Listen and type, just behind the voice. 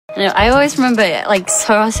I always remember, like,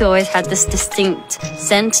 Sulwhasoo always had this distinct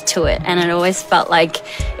scent to it, and it always felt like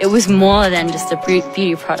it was more than just a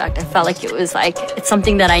beauty product. I felt like it was like, it's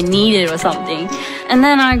something that I needed or something. And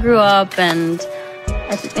then I grew up and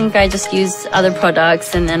I think I just used other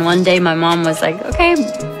products, and then one day my mom was like, okay,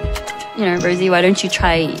 Rosie, why don't you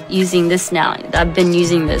try using this now? I've been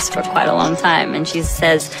using this for quite a long time, and she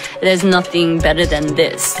says, there's nothing better than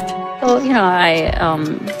this. So, I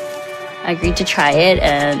agreed to try it,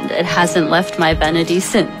 and it hasn't left my vanity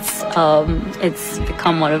since. It's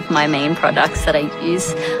become one of my main products that I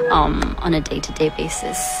use on a day-to-day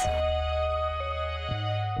basis.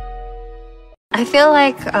 I feel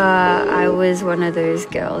like I was one of those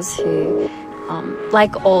girls who,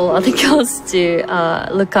 like all other girls do,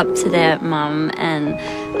 look up to their mum, and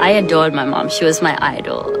I adored my mom. She was my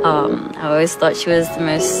idol. I always thought she was the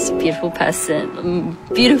most beautiful person,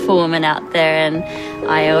 beautiful woman out there, and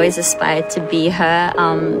I always aspired to be her.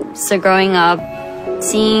 So growing up,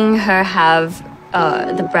 seeing her have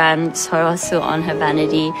the brand Sulwhasoo on her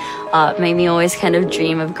vanity made me always kind of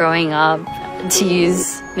dream of growing up to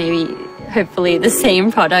use maybe, hopefully, the same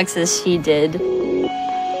products as she did.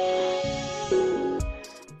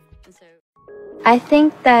 I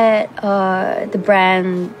think that the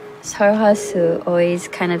brand Sulwhasoo always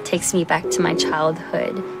kind of takes me back to my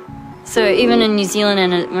childhood. So even in New Zealand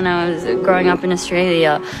and when I was growing up in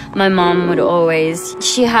Australia, my mom would always,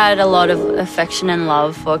 she had a lot of affection and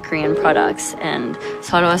love for Korean products, and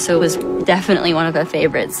Sulwhasoo was definitely one of her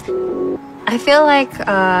favorites. I feel like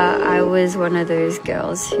I was one of those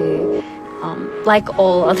girls who, like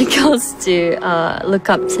all other girls do, look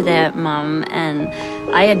up to their mum, and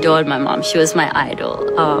I adored my mom. She was my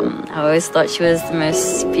idol. I always thought she was the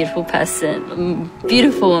most beautiful person,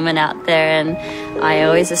 beautiful woman out there, and I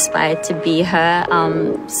always aspired to be her.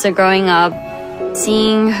 So growing up,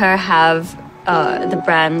 seeing her have the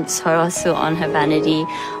brand Sulwhasoo on her vanity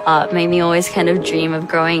made me always kind of dream of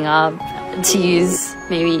growing up to use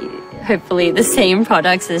maybe, hopefully, the same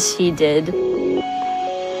products as she did.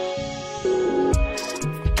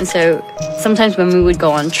 And so sometimes when we would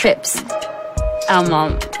go on trips, our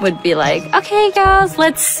mom would be like, okay girls,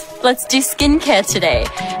 let's do skincare today,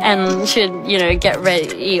 and she'd get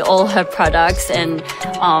ready all her products and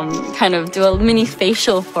kind of do a mini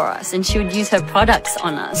facial for us, and she would use her products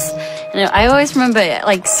on us. I always remember,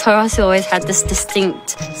 like, Sulwhasoo always had this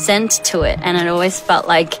distinct scent to it, and it always felt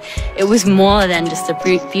like it was more than just a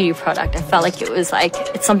beauty product. I felt like it was like,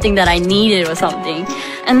 it's something that I needed or something.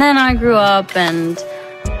 And then I grew up and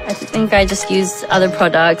I think I just used other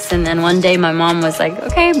products, and then one day my mom was like,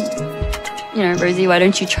 okay, Rosie, why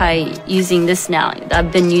don't you try using this now?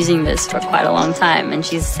 I've been using this for quite a long time, and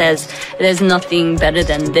she says, there's nothing better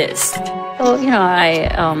than this. So, I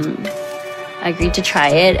agreed to try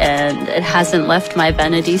it, and it hasn't left my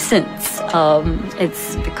vanity since.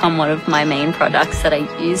 It's become one of my main products that I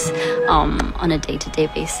use on a day-to-day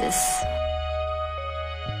basis.